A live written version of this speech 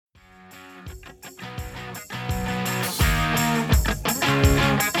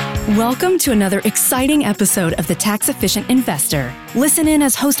Welcome to another exciting episode of The Tax Efficient Investor. Listen in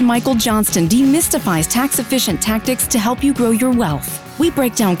as host Michael Johnston demystifies tax-efficient tactics to help you grow your wealth. We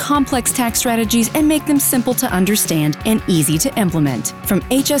break down complex tax strategies and make them simple to understand and easy to implement. From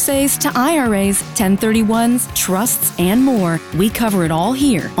HSAs to IRAs, 1031s, trusts, and more, we cover it all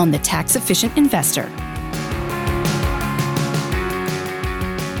here on The Tax Efficient Investor.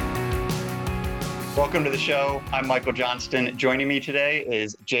 Welcome to the show. I'm Michael Johnston. Joining me today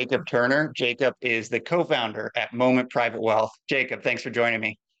is Jacob Turner. Jacob is the co-founder at Moment Private Wealth. Jacob, thanks for joining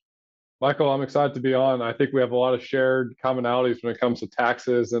me. Michael, I'm excited to be on. I think we have a lot of shared commonalities when it comes to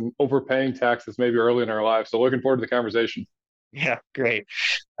taxes and overpaying taxes maybe early in our lives. So looking forward to the conversation. Yeah, great.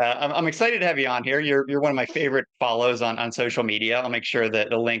 I'm excited to have you on here. You're one of my favorite follows on social media. I'll make sure that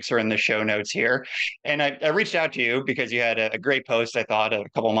the links are in the show notes here. And I reached out to you because you had a great post, I thought, a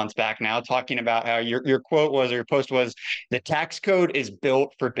couple of months back now, talking about how your quote was, or your post was, the tax code is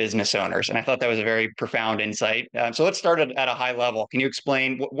built for business owners. And I thought that was a very profound insight. So let's start at a high level. Can you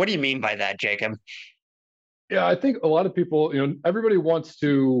explain, what do you mean by that, Jacob? Yeah, I think a lot of people, everybody wants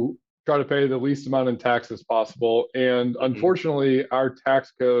to try to pay the least amount in tax as possible. And unfortunately, our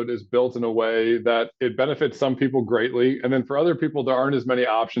tax code is built in a way that it benefits some people greatly. And then for other people, there aren't as many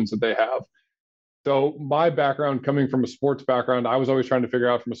options that they have. So my background, coming from a sports background, I was always trying to figure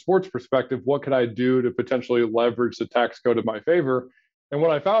out from a sports perspective, what could I do to potentially leverage the tax code in my favor? And what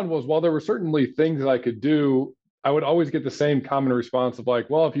I found was, while there were certainly things that I could do, I would always get the same common response of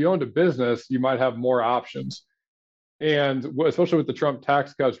like, well, if you owned a business, you might have more options. And especially with the Trump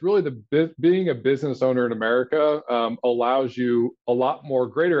tax cuts, really being a business owner in America allows you a lot more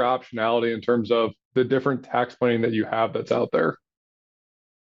greater optionality in terms of the different tax planning that you have that's out there.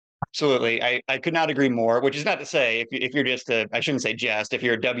 Absolutely. I could not agree more, which is not to say if you're just I shouldn't say just, if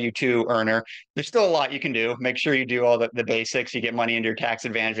you're a W-2 earner, there's still a lot you can do. Make sure you do all the basics. You get money into your tax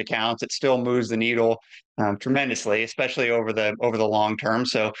advantage accounts. It still moves the needle tremendously, especially over the long term.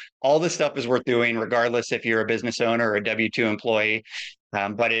 So all this stuff is worth doing, regardless if you're a business owner or a W-2 employee.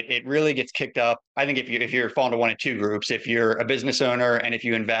 But it really gets kicked up. I think if you're falling to one of two groups, if you're a business owner and if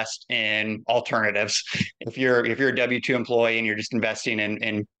you invest in alternatives, if you're a W-2 employee and you're just investing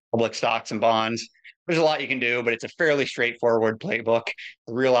in public stocks and bonds, there's a lot you can do, but it's a fairly straightforward playbook.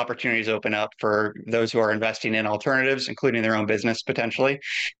 The real opportunities open up for those who are investing in alternatives, including their own business potentially,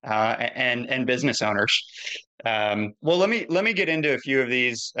 and business owners. Well, let me get into a few of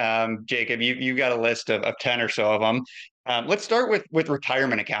these, Jacob. You've got a list of 10 or so of them. Let's start with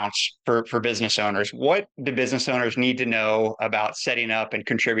retirement accounts for business owners. What do business owners need to know about setting up and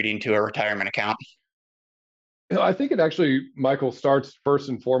contributing to a retirement account? I think it actually, Michael, starts first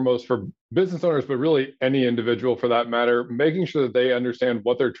and foremost for business owners, but really any individual for that matter, making sure that they understand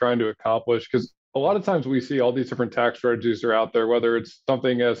what they're trying to accomplish. Because a lot of times we see all these different tax strategies are out there, whether it's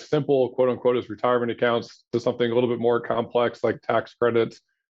something as simple, quote unquote, as retirement accounts to something a little bit more complex like tax credits,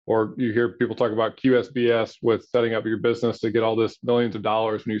 or you hear people talk about QSBS with setting up your business to get all this millions of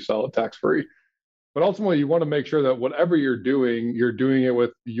dollars when you sell it tax free. But ultimately, you want to make sure that whatever you're doing it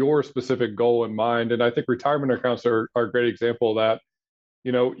with your specific goal in mind. And I think retirement accounts are a great example of that.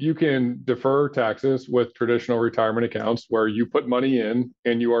 You can defer taxes with traditional retirement accounts where you put money in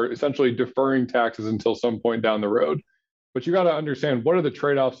and you are essentially deferring taxes until some point down the road. But you got to understand, what are the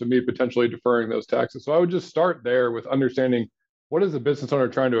trade-offs of me potentially deferring those taxes? So I would just start there with understanding, what is the business owner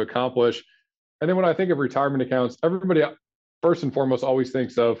trying to accomplish? And then when I think of retirement accounts, everybody first and foremost always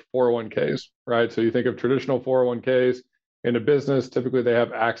thinks of 401ks, right? So you think of traditional 401ks in a business, typically they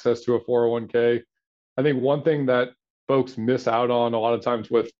have access to a 401k. I think one thing that folks miss out on a lot of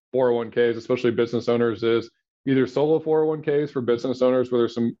times with 401ks, especially business owners, is either solo 401ks for business owners where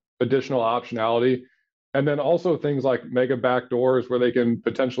there's some additional optionality. And then also things like mega backdoors where they can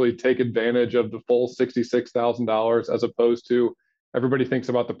potentially take advantage of the full $66,000 as opposed to everybody thinks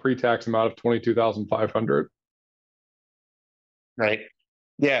about the pre-tax amount of $22,500. Right.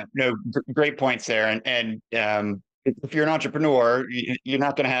 Yeah. No, great points there. And if you're an entrepreneur, you're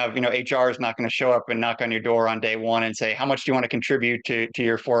not going to have, HR is not going to show up and knock on your door on day one and say, how much do you want to contribute to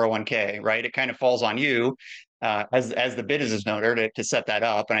your 401k, right? It kind of falls on you as the business owner to set that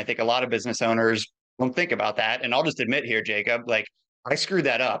up. And I think a lot of business owners don't think about that. And I'll just admit here, Jacob, like I screwed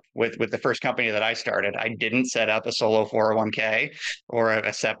that up with the first company that I started. I didn't set up a solo 401k or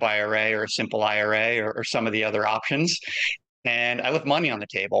a SEP IRA or a simple IRA or some of the other options. And I left money on the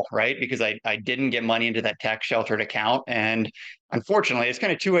table, right? Because I didn't get money into that tax sheltered account. And unfortunately, it's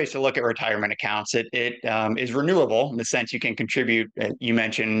kind of two ways to look at retirement accounts. It is renewable in the sense you can contribute. You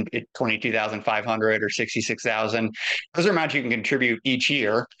mentioned 22,500 or 66,000. Those are amounts you can contribute each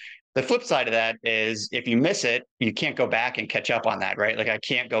year. The flip side of that is if you miss it, you can't go back and catch up on that, right? Like I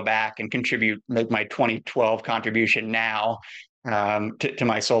can't go back and contribute, make my 2012 contribution now to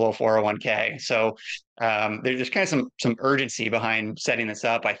my solo 401k. So there's just kind of some urgency behind setting this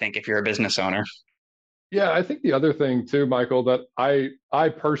up, I think, if you're a business owner. Yeah, I think the other thing too, Michael, that I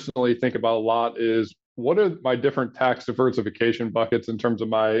personally think about a lot is what are my different tax diversification buckets in terms of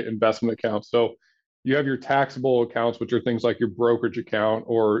my investment accounts. So you have your taxable accounts, which are things like your brokerage account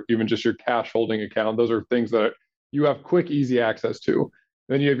or even just your cash holding account. Those are things that you have quick, easy access to.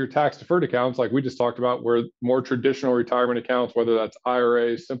 Then you have your tax deferred accounts, like we just talked about, where more traditional retirement accounts, whether that's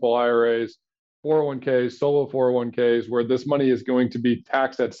IRAs, simple IRAs, 401ks, solo 401ks, where this money is going to be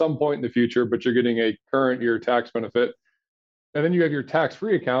taxed at some point in the future, but you're getting a current year tax benefit. And then you have your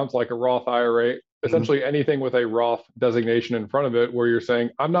tax-free accounts like a Roth IRA, essentially anything with a Roth designation in front of it, where you're saying,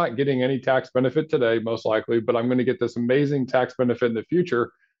 I'm not getting any tax benefit today, most likely, but I'm going to get this amazing tax benefit in the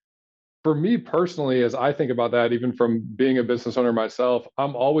future. For me personally, as I think about that, even from being a business owner myself,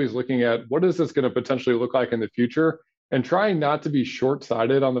 I'm always looking at what is this going to potentially look like in the future and trying not to be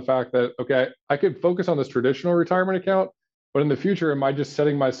short-sighted on the fact that, okay, I could focus on this traditional retirement account, but in the future, am I just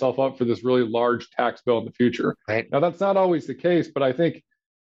setting myself up for this really large tax bill in the future? Right. Now, that's not always the case, but I think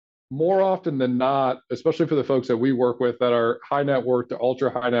more often than not, especially for the folks that we work with that are high net worth to ultra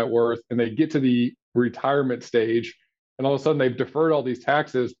high net worth, and they get to the retirement stage, and all of a sudden they've deferred all these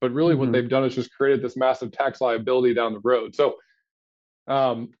taxes, but really what they've done is just created this massive tax liability down the road. So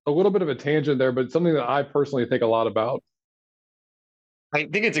a little bit of a tangent there, but something that I personally think a lot about. I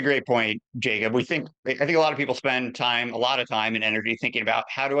think it's a great point, Jacob. I think a lot of people spend a lot of time and energy thinking about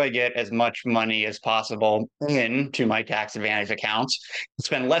how do I get as much money as possible into my tax advantage accounts,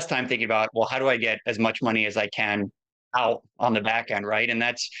 spend less time thinking about, well, how do I get as much money as I can out on the back end, right? And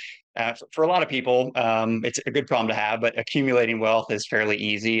that's for a lot of people, it's a good problem to have, but accumulating wealth is fairly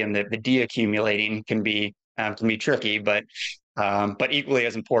easy, and the deaccumulating can be tricky, but equally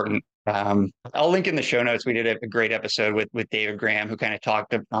as important. I'll link in the show notes. We did a great episode with David Graham, who kind of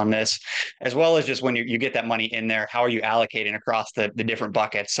talked on this, as well as just when you get that money in there, how are you allocating across the different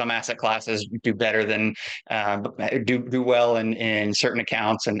buckets? Some asset classes do better than do well in certain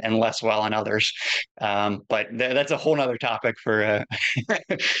accounts and less well in others. But that's a whole nother topic for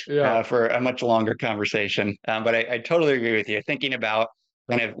for a much longer conversation. But I totally agree with you. Thinking about,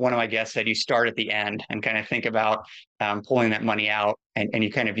 kind of, one of my guests said, you start at the end and kind of think about pulling that money out, and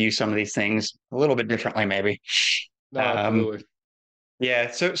you kind of view some of these things a little bit differently, maybe. No, absolutely.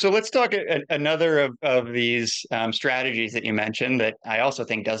 Yeah. So let's talk another of these strategies that you mentioned that I also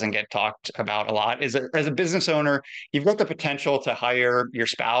think doesn't get talked about a lot is as a business owner, you've got the potential to hire your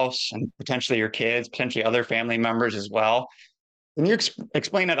spouse and potentially your kids, potentially other family members as well. Can you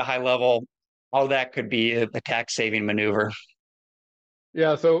explain at a high level how that could be a tax saving maneuver?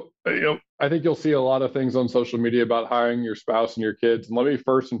 Yeah, so I think you'll see a lot of things on social media about hiring your spouse and your kids. And let me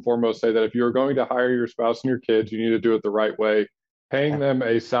first and foremost say that if you're going to hire your spouse and your kids, you need to do it the right way. Paying them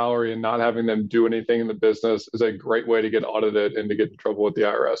a salary and not having them do anything in the business is a great way to get audited and to get in trouble with the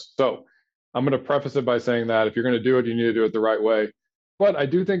IRS. So I'm going to preface it by saying that if you're going to do it, you need to do it the right way. But I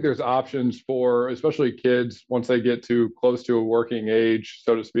do think there's options for especially kids once they get to close to a working age,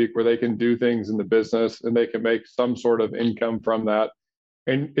 so to speak, where they can do things in the business and they can make some sort of income from that.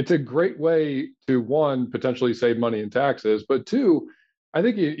 And it's a great way to, one, potentially save money in taxes, but two, I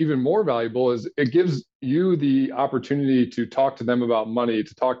think even more valuable is it gives you the opportunity to talk to them about money,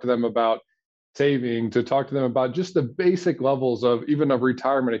 to talk to them about saving, to talk to them about just the basic levels of even a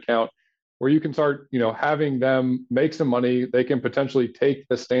retirement account where you can start, having them make some money. They can potentially take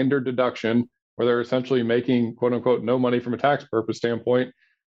the standard deduction where they're essentially making, quote unquote, no money from a tax purpose standpoint.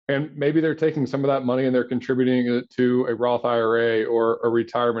 And maybe they're taking some of that money and they're contributing it to a Roth IRA or a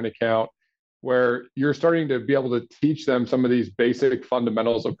retirement account where you're starting to be able to teach them some of these basic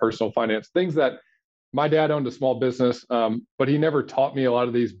fundamentals of personal finance, things that my dad owned a small business, but he never taught me a lot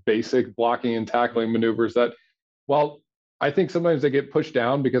of these basic blocking and tackling maneuvers that, well, I think sometimes they get pushed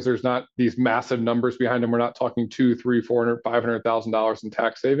down because there's not these massive numbers behind them. We're not talking $200,000, $300,000, $400,000, $500,000 in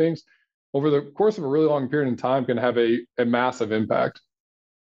tax savings. Over the course of a really long period of time can have a massive impact.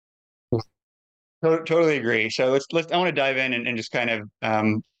 Totally agree. So I want to dive in and just kind of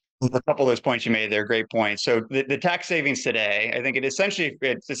a couple of those points you made there, great points. So the tax savings today, I think it's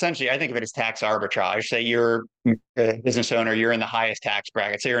essentially, I think of it as tax arbitrage. Say you're a business owner, you're in the highest tax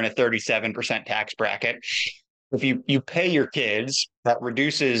bracket. Say you're in a 37% tax bracket. If you pay your kids, that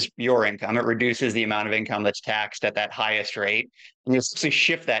reduces your income. It reduces the amount of income that's taxed at that highest rate. And you essentially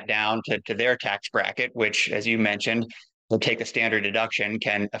shift that down to their tax bracket, which, as you mentioned, take the standard deduction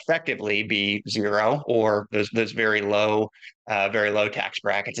can effectively be zero or those very low tax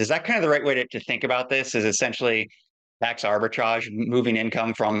brackets. Is that kind of the right way to think about this? Is essentially tax arbitrage, moving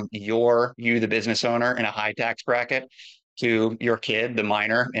income from you, the business owner, in a high tax bracket to your kid, the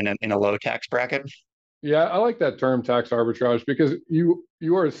minor, in a low tax bracket? Yeah, I like that term, tax arbitrage, because you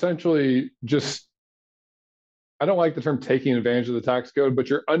are essentially just, I don't like the term taking advantage of the tax code, but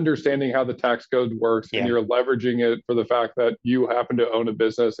you're understanding how the tax code works and you're leveraging it for the fact that you happen to own a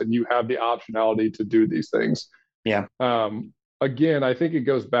business and you have the optionality to do these things. Yeah. Again, I think it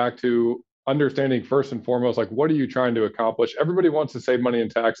goes back to understanding first and foremost, like, what are you trying to accomplish? Everybody wants to save money in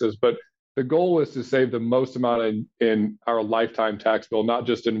taxes, but the goal is to save the most amount in our lifetime tax bill, not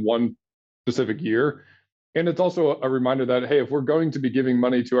just in one specific year. And it's also a reminder that, hey, if we're going to be giving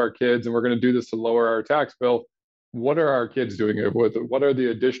money to our kids and we're going to do this to lower our tax bill, what are our kids doing it with? What are the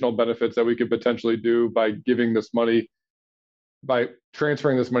additional benefits that we could potentially do by giving this money, by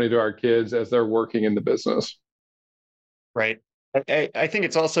transferring this money to our kids as they're working in the business? Right. I think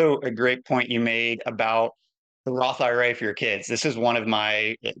it's also a great point you made about the Roth IRA for your kids. This is one of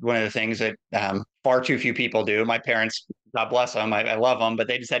the things that far too few people do. My parents, God bless them, I love them, but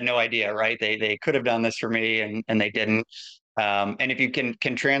they just had no idea, right? They could have done this for me and they didn't. And if you can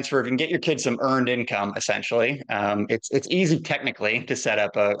transfer, if you can get your kids some earned income, essentially, it's easy technically to set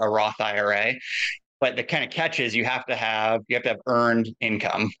up a Roth IRA. But the kind of catch is you have to have earned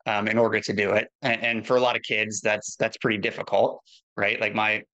income in order to do it, and for a lot of kids, that's pretty difficult, right? Like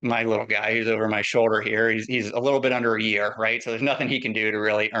my little guy who's over my shoulder here, he's a little bit under a year, right? So there's nothing he can do to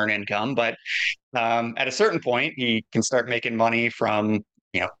really earn income, but at a certain point, he can start making money from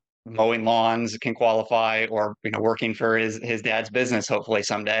mowing lawns, can qualify, or working for his dad's business, hopefully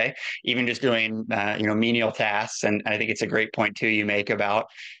someday, even just doing menial tasks. And I think it's a great point too you make about.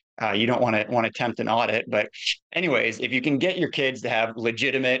 You don't want to attempt an audit, but anyways, if you can get your kids to have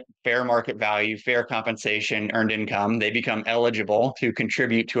legitimate, fair market value, fair compensation, earned income, they become eligible to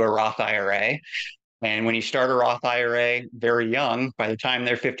contribute to a Roth IRA. And when you start a Roth IRA very young, by the time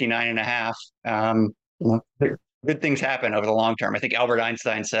they're 59 and a half, good things happen over the long term. I think Albert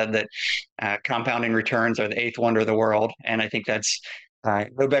Einstein said that compounding returns are the eighth wonder of the world, and I think that's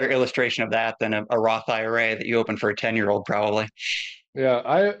no better illustration of that than a Roth IRA that you open for a 10-year-old, probably.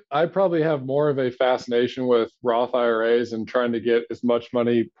 Yeah, I probably have more of a fascination with Roth IRAs and trying to get as much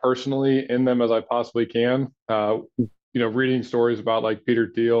money personally in them as I possibly can. Reading stories about like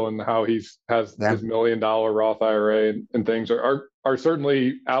Peter Thiel and how has his $1 million Roth IRA and things are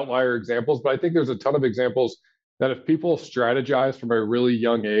certainly outlier examples, but I think there's a ton of examples that if people strategize from a really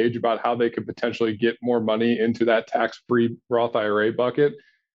young age about how they could potentially get more money into that tax-free Roth IRA bucket,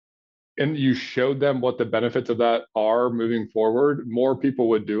 and you showed them what the benefits of that are moving forward, more people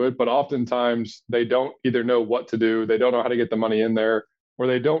would do it. But oftentimes they don't either know what to do, they don't know how to get the money in there, or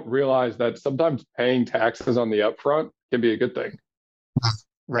they don't realize that sometimes paying taxes on the upfront can be a good thing.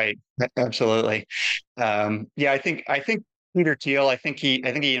 Right. Absolutely. I think Peter Thiel, I think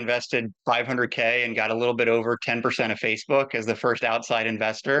he invested $500K and got a little bit over 10% of Facebook as the first outside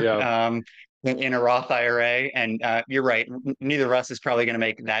investor. Yeah. In a Roth IRA. And you're right, neither of us is probably going to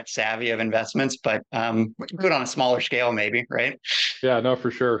make that savvy of investments, but we can do it on a smaller scale, maybe, right? Yeah, no,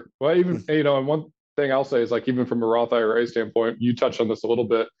 for sure. Well, even, and one thing I'll say is, like, even from a Roth IRA standpoint, you touched on this a little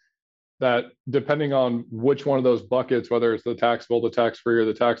bit, that depending on which one of those buckets, whether it's the taxable, the tax-free, or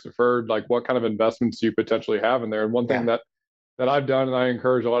the tax deferred, like what kind of investments do you potentially have in there? And one thing that I've done, and I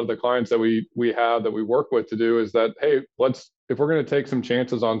encourage a lot of the clients that we work with to do, is that, hey, if we're going to take some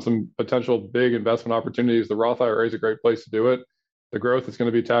chances on some potential big investment opportunities, the Roth IRA is a great place to do it. The growth is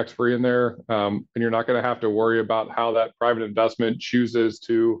going to be tax-free in there, and you're not going to have to worry about how that private investment chooses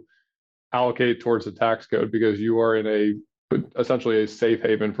to allocate towards the tax code, because you are in essentially a safe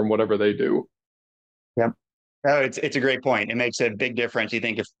haven from whatever they do. Yep. Oh, it's a great point. It makes a big difference. You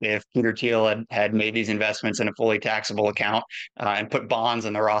think if Peter Thiel had made these investments in a fully taxable account and put bonds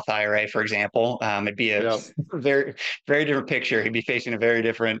in the Roth IRA, for example, it'd be a very, very different picture. He'd be facing a very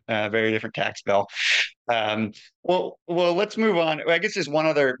different tax bill. Well, let's move on. I guess just one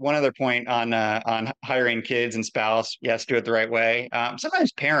other point on hiring kids and spouse. Yes, do it the right way.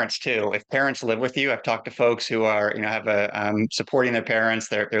 Sometimes parents too. If parents live with you, I've talked to folks who are have supporting their parents.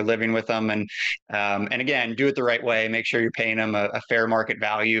 They're living with them, and again, do it the right way. Make sure you're paying them a fair market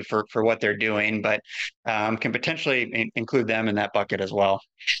value for what they're doing, but can potentially include them in that bucket as well.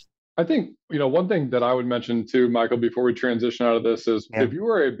 I think, one thing that I would mention too, Michael, before we transition out of this is, if you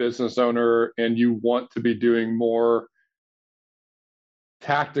are a business owner and you want to be doing more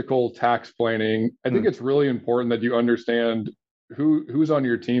tactical tax planning, I think it's really important that you understand who's on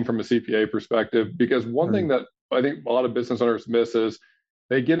your team from a CPA perspective, because one thing that I think a lot of business owners miss is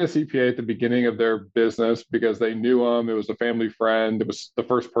they get a CPA at the beginning of their business because they knew them. It was a family friend. It was the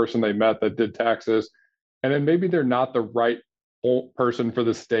first person they met that did taxes. And then maybe they're not the right person for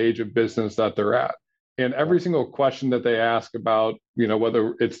the stage of business that they're at. And every single question that they ask about,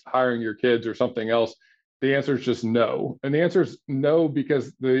 whether it's hiring your kids or something else, the answer is just no. And the answer is no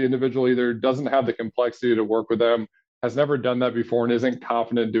because the individual either doesn't have the complexity to work with them, has never done that before, and isn't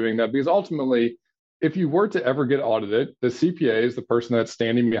confident doing that. Because ultimately, if you were to ever get audited, the CPA is the person that's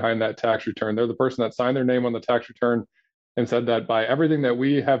standing behind that tax return. They're the person that signed their name on the tax return and said that by everything that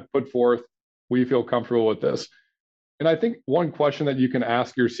we have put forth, we feel comfortable with this. And I think one question that you can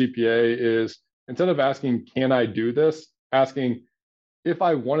ask your CPA is, instead of asking, can I do this? Asking, if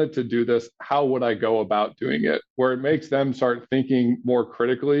I wanted to do this, how would I go about doing it? Where it makes them start thinking more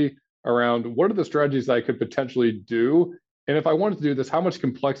critically around what are the strategies I could potentially do? And if I wanted to do this, how much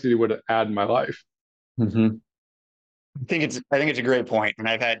complexity would it add in my life? Mm-hmm. I think it's a great point, and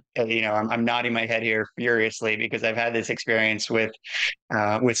I've had I'm nodding my head here furiously because I've had this experience with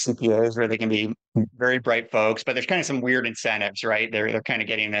CPAs where they can be very bright folks, but there's kind of some weird incentives, right? They're kind of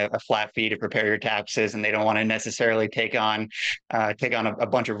getting a flat fee to prepare your taxes, and they don't want to necessarily take on a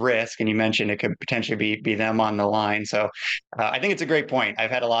bunch of risk. And you mentioned it could potentially be them on the line. So I think it's a great point.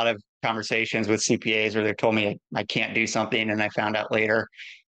 I've had a lot of conversations with CPAs where they've told me I can't do something, and I found out later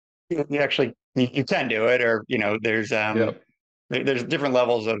you can do it, or there's different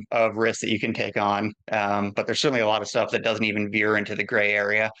levels of risk that you can take on, but there's certainly a lot of stuff that doesn't even veer into the gray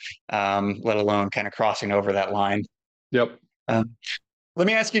area, let alone kind of crossing over that line. Yep. Let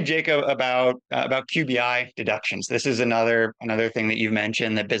me ask you, Jacob, about QBI deductions. This is another thing that you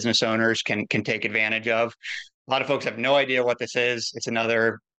mentioned that business owners can take advantage of. A lot of folks have no idea what this is. It's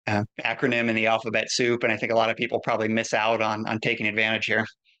another acronym in the alphabet soup, and I think a lot of people probably miss out on taking advantage here.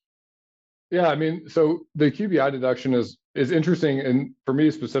 Yeah, I mean, so the QBI deduction is interesting. And for me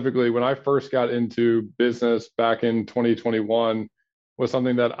specifically, when I first got into business back in 2021, was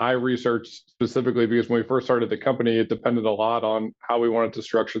something that I researched specifically because when we first started the company, it depended a lot on how we wanted to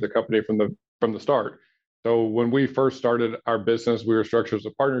structure the company from the start. So when we first started our business, we were structured as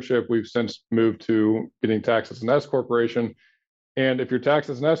a partnership. We've since moved to getting taxed as an S corporation. And if you're taxed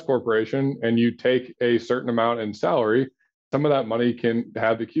as an S corporation and you take a certain amount in salary, some of that money can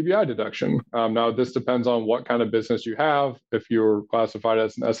have the QBI deduction. Now, this depends on what kind of business you have. If you're classified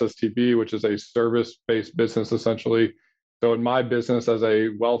as an SSTB, which is a service-based business, essentially. So in my business as a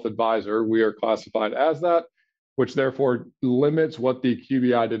wealth advisor, we are classified as that, which therefore limits what the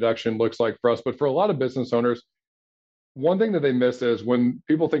QBI deduction looks like for us. But for a lot of business owners, one thing that they miss is when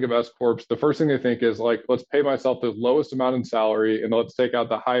people think of S Corps, the first thing they think is like, let's pay myself the lowest amount in salary and let's take out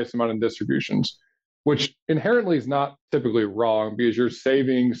the highest amount in distributions, which inherently is not typically wrong because you're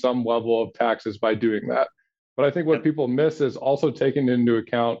saving some level of taxes by doing that. But I think what people miss is also taking into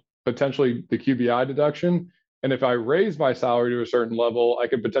account potentially the QBI deduction. And if I raise my salary to a certain level, I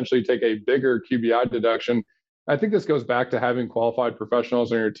could potentially take a bigger QBI deduction. I think this goes back to having qualified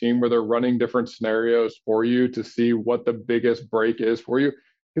professionals on your team where they're running different scenarios for you to see what the biggest break is for you.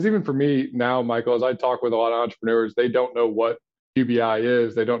 Because even for me now, Michael, as I talk with a lot of entrepreneurs, they don't know what QBI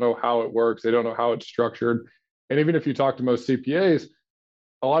is. They don't know how it works. They don't know how it's structured. And even if you talk to most CPAs,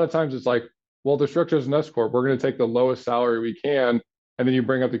 a lot of times it's like, well, the structure is an S Corp. We're going to take the lowest salary we can. And then you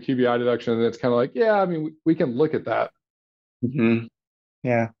bring up the QBI deduction and it's kind of like, yeah, I mean, we can look at that. Mm-hmm.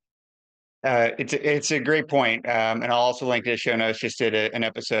 Yeah. It's a great point. And I'll also link to the show notes. Just did an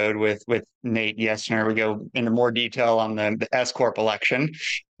episode with Nate Yesner. We go into more detail on the S Corp election.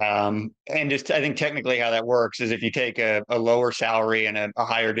 And just, I think technically how that works is if you take a lower salary and a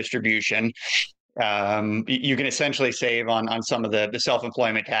higher distribution, you can essentially save on some of the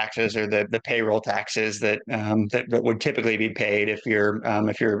self-employment taxes or the payroll taxes that would typically be paid if you're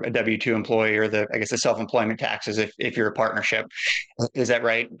a W-2 employee, or the self-employment taxes if you're a partnership. Is that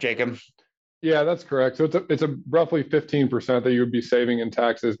right, Jacob? Yeah, that's correct. So it's a roughly 15% that you would be saving in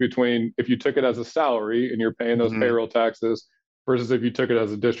taxes between if you took it as a salary and you're paying those payroll taxes versus if you took it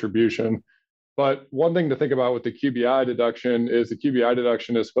as a distribution. But one thing to think about with the QBI deduction is the QBI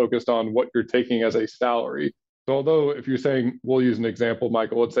deduction is focused on what you're taking as a salary. So although if you're saying, we'll use an example,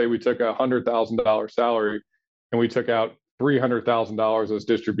 Michael, let's say we took a $100,000 salary and we took out $300,000 as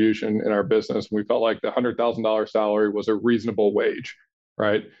distribution in our business. And we felt like the $100,000 salary was a reasonable wage,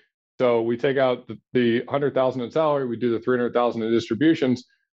 right? So we take out the $100,000 in salary, we do the $300,000 in distributions.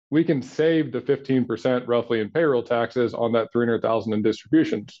 We can save the 15% roughly in payroll taxes on that $300,000 in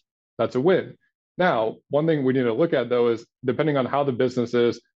distributions. That's a win. Now, one thing we need to look at though is depending on how the business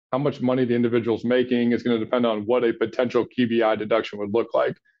is, how much money the individual's making is going to depend on what a potential QBI deduction would look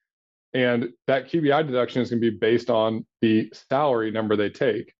like. And that QBI deduction is going to be based on the salary number they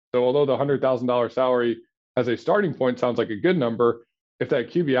take. So although the $100,000 salary as a starting point sounds like a good number, if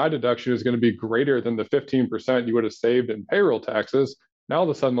that QBI deduction is going to be greater than the 15% you would have saved in payroll taxes, now all of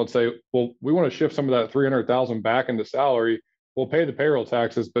a sudden let's say, well, we want to shift some of that 300,000 back into salary. We'll pay the payroll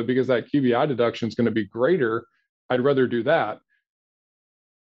taxes, but because that QBI deduction is going to be greater, I'd rather do that.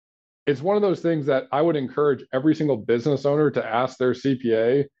 It's one of those things that I would encourage every single business owner to ask their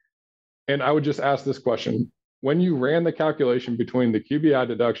CPA. And I would just ask this question: when you ran the calculation between the QBI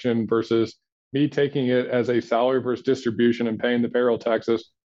deduction versus me taking it as a salary versus distribution and paying the payroll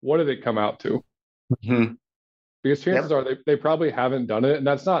taxes, what did it come out to? Mm-hmm. Because chances are they probably haven't done it, and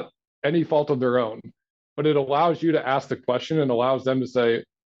that's not any fault of their own. But it allows you to ask the question and allows them to say,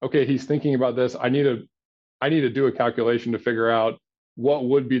 okay, he's thinking about this. I need to do a calculation to figure out what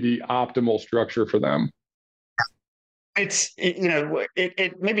would be the optimal structure for them.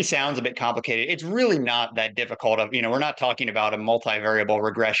 It maybe sounds a bit complicated. It's really not that difficult. We're not talking about a multivariable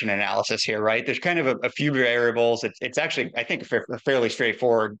regression analysis here, right? There's kind of a few variables. It's actually, I think, a fairly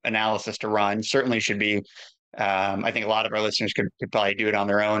straightforward analysis to run. Certainly should be. I think a lot of our listeners could probably do it on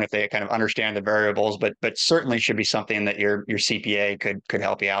their own if they kind of understand the variables, but certainly should be something that your CPA could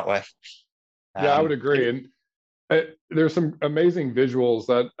help you out with. Yeah, I would agree. And there's some amazing visuals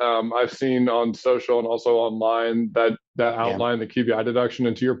that I've seen on social and also online that outline the QBI deduction.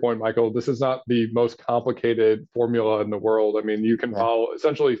 And to your point, Michael, this is not the most complicated formula in the world. I mean, you can follow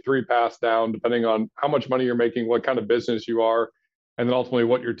essentially 3 paths down, depending on how much money you're making, what kind of business you are, and then ultimately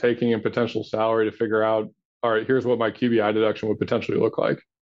what you're taking in potential salary to figure out, all right, here's what my QBI deduction would potentially look like.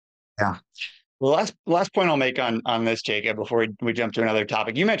 Yeah. Well, last point I'll make on this, Jacob, before we jump to another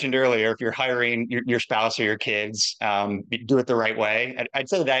topic. You mentioned earlier, if you're hiring your spouse or your kids, do it the right way. I'd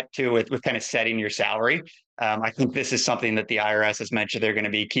say that too with kind of setting your salary. I think this is something that the IRS has mentioned they're going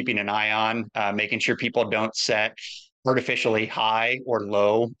to be keeping an eye on, making sure people don't set artificially high or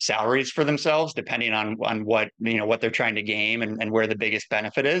low salaries for themselves, depending on what what they're trying to game and where the biggest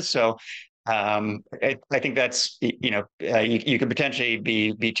benefit is. So I think that's you could potentially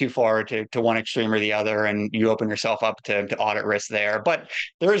be too far to one extreme or the other, and you open yourself up to audit risk there. But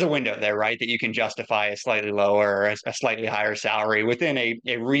there is a window there, right, that you can justify a slightly lower or a slightly higher salary within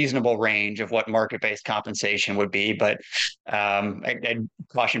a reasonable range of what market-based compensation would be. But I'd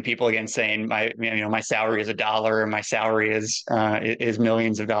caution people against saying my salary is $1 and my salary is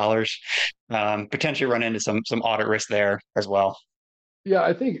millions of dollars. Potentially run into some audit risk there as well. Yeah,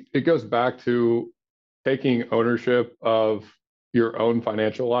 I think it goes back to taking ownership of your own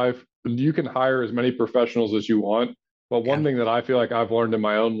financial life. You can hire as many professionals as you want, but one thing that I feel like I've learned in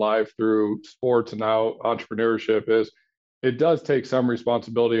my own life through sports and now entrepreneurship is it does take some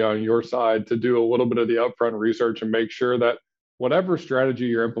responsibility on your side to do a little bit of the upfront research and make sure that whatever strategy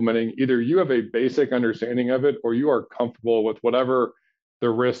you're implementing, either you have a basic understanding of it or you are comfortable with whatever the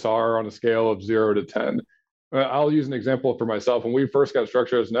risks are on a scale of 0 to 10. I'll use an example for myself. When we first got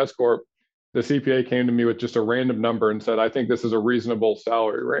structured as an S Corp, the CPA came to me with just a random number and said, I think this is a reasonable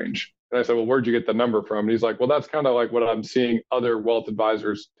salary range. And I said, well, where'd you get the number from? And he's like, well, that's kind of like what I'm seeing other wealth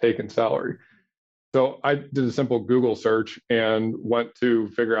advisors take in salary. So I did a simple Google search and went to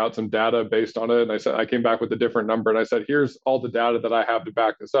figure out some data based on it. And I came back with a different number. And I said, here's all the data that I have to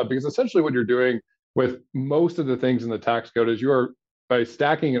back this up. Because essentially what you're doing with most of the things in the tax code is you are, by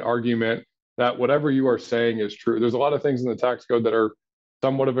stacking an argument, that whatever you are saying is true. There's a lot of things in the tax code that are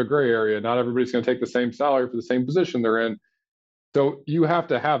somewhat of a gray area. Not everybody's going to take the same salary for the same position they're in. So you have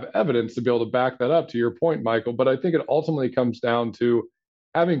to have evidence to be able to back that up, to your point, Michael. But I think it ultimately comes down to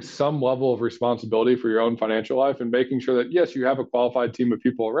having some level of responsibility for your own financial life and making sure that, yes, you have a qualified team of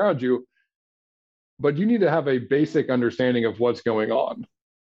people around you, but you need to have a basic understanding of what's going on.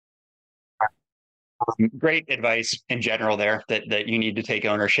 Great advice in general there, that you need to take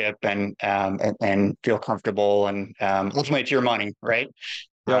ownership and feel comfortable, and ultimately it's your money, right?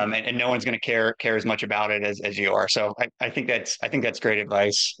 Yep. And no one's going to care as much about it as you are. So I think that's great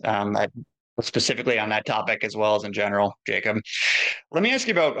advice. Specifically on that topic as well as in general, Jacob. I want to ask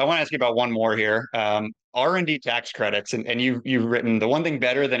you about one more here. R&D tax credits, and you've written, the one thing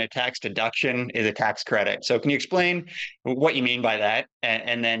better than a tax deduction is a tax credit. So can you explain what you mean by that?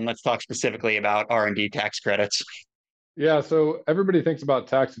 And then let's talk specifically about R&D tax credits. Yeah, so everybody thinks about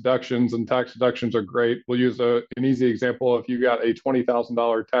tax deductions, and tax deductions are great. We'll use an easy example. If you got a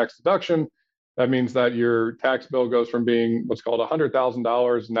 $20,000 tax deduction, that means that your tax bill goes from being what's called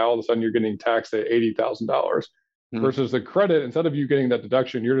 $100,000. Now all of a sudden you're getting taxed at $80,000 versus the credit. Instead of you getting that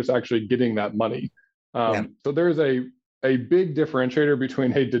deduction, you're just actually getting that money. So there's a big differentiator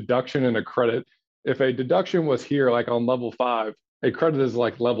between a deduction and a credit. If a deduction was here, like on level 5, a credit is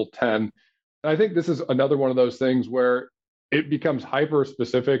like level 10. And I think this is another one of those things where it becomes hyper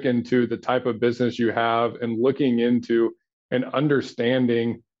specific into the type of business you have and looking into and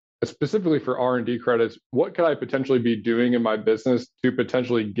understanding, specifically for R&D credits, what could I potentially be doing in my business to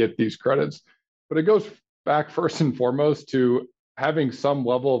potentially get these credits? But it goes back first and foremost to having some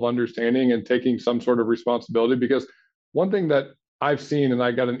level of understanding and taking some sort of responsibility. Because one thing that I've seen, and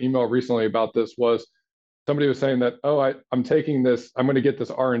I got an email recently about this, was somebody was saying that, oh, I'm taking this, I'm going to get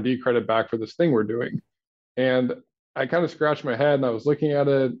this R&D credit back for this thing we're doing. And I kind of scratched my head and I was looking at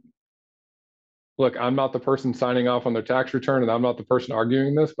it. Look, I'm not the person signing off on their tax return and I'm not the person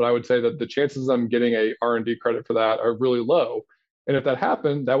arguing this, but I would say that the chances of them getting a R&D credit for that are really low. And if that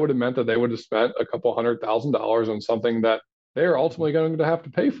happened, that would have meant that they would have spent a couple $100,000 on something that they are ultimately going to have to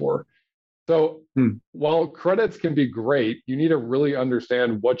pay for. So while credits can be great, you need to really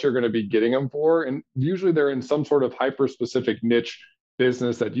understand what you're going to be getting them for. And usually they're in some sort of hyper-specific niche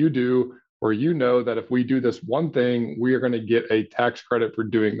business that you do, where you know that if we do this one thing, we are going to get a tax credit for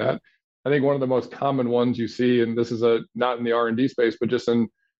doing that. I think one of the most common ones you see, and this is not in the R&D space, but just in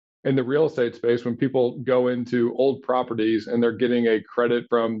the real estate space, when people go into old properties and they're getting a credit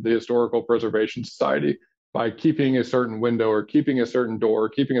from the Historical Preservation Society by keeping a certain window or keeping a certain door, or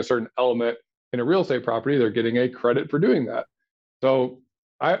keeping a certain element in a real estate property, they're getting a credit for doing that. So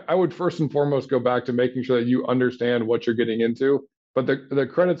I would first and foremost go back to making sure that you understand what you're getting into, but the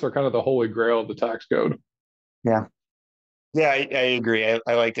credits are kind of the holy grail of the tax code. Yeah. Yeah, I agree.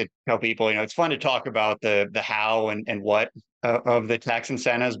 I like to tell people, it's fun to talk about the how and what of the tax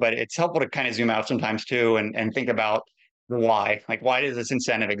incentives, but it's helpful to kind of zoom out sometimes too and think about the why. Like, why does this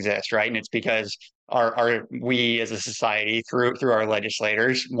incentive exist, right? And it's because we as a society, through our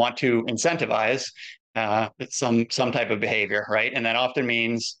legislators, want to incentivize some type of behavior, right? And that often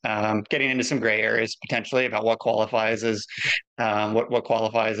means getting into some gray areas potentially about what qualifies as what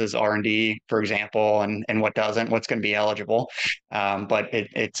qualifies as R&D, for example, and what doesn't, what's going to be eligible. But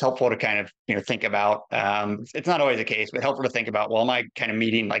it's helpful to kind of think about. It's not always the case, but helpful to think about. Well, am I kind of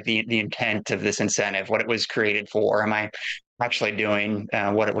meeting like the intent of this incentive, what it was created for? Am I actually doing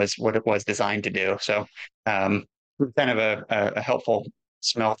what it was designed to do? So, kind of a helpful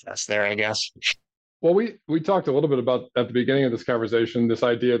smell test there, I guess. Well, we talked a little bit about at the beginning of this conversation, this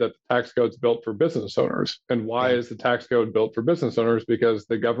idea that the tax code's built for business owners. And why is the tax code built for business owners? Because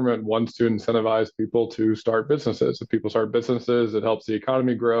the government wants to incentivize people to start businesses. If people start businesses, it helps the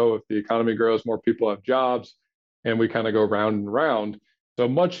economy grow. If the economy grows, more people have jobs, and we kind of go round and round. So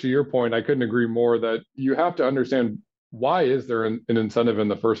much to your point, I couldn't agree more that you have to understand, why is there an incentive in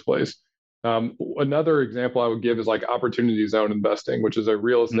the first place? Another example I would give is like opportunity zone investing, which is a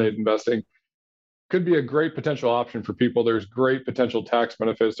real estate investing. Could be a great potential option for people. There's great potential tax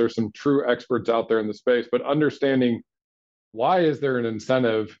benefits. There's some true experts out there in the space, but understanding, why is there an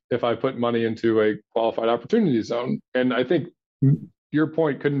incentive if I put money into a qualified opportunity zone? And I think your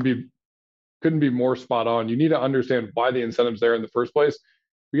point couldn't be more spot on. You need to understand why the incentive's there in the first place,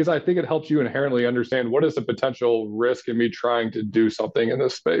 because I think it helps you inherently understand what is the potential risk in me trying to do something in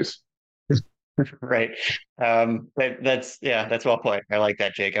this space. Right. That's well played. I like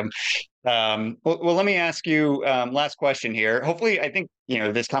that, Jacob. Well, let me ask you last question here. Hopefully, I think,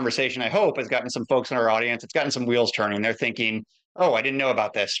 this conversation, I hope, has gotten some folks in our audience. It's gotten some wheels turning. They're thinking, oh, I didn't know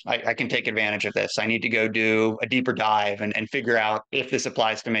about this. I can take advantage of this. I need to go do a deeper dive and figure out if this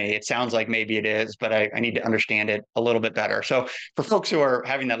applies to me. It sounds like maybe it is, but I need to understand it a little bit better. So for folks who are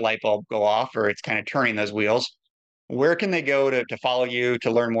having that light bulb go off, or it's kind of turning those wheels, where can they go to follow you, to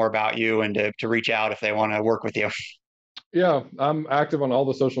learn more about you, and to reach out if they want to work with you? Yeah, I'm active on all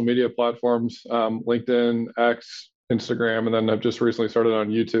the social media platforms, LinkedIn, X, Instagram, and then I've just recently started on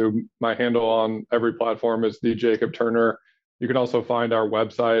YouTube. My handle on every platform is the Jacob Turner. You can also find our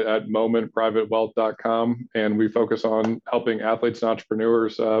website at momentprivatewealth.com, and we focus on helping athletes and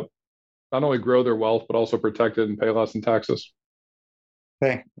entrepreneurs not only grow their wealth, but also protect it and pay less in taxes.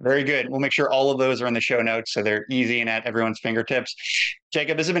 Okay, very good. We'll make sure all of those are in the show notes so they're easy and at everyone's fingertips.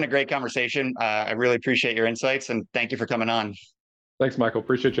 Jacob, this has been a great conversation. I really appreciate your insights, and thank you for coming on. Thanks, Michael.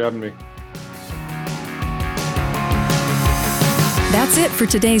 Appreciate you having me. That's it for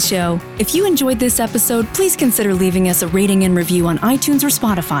today's show. If you enjoyed this episode, please consider leaving us a rating and review on iTunes or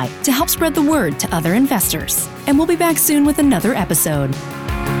Spotify to help spread the word to other investors. And we'll be back soon with another episode.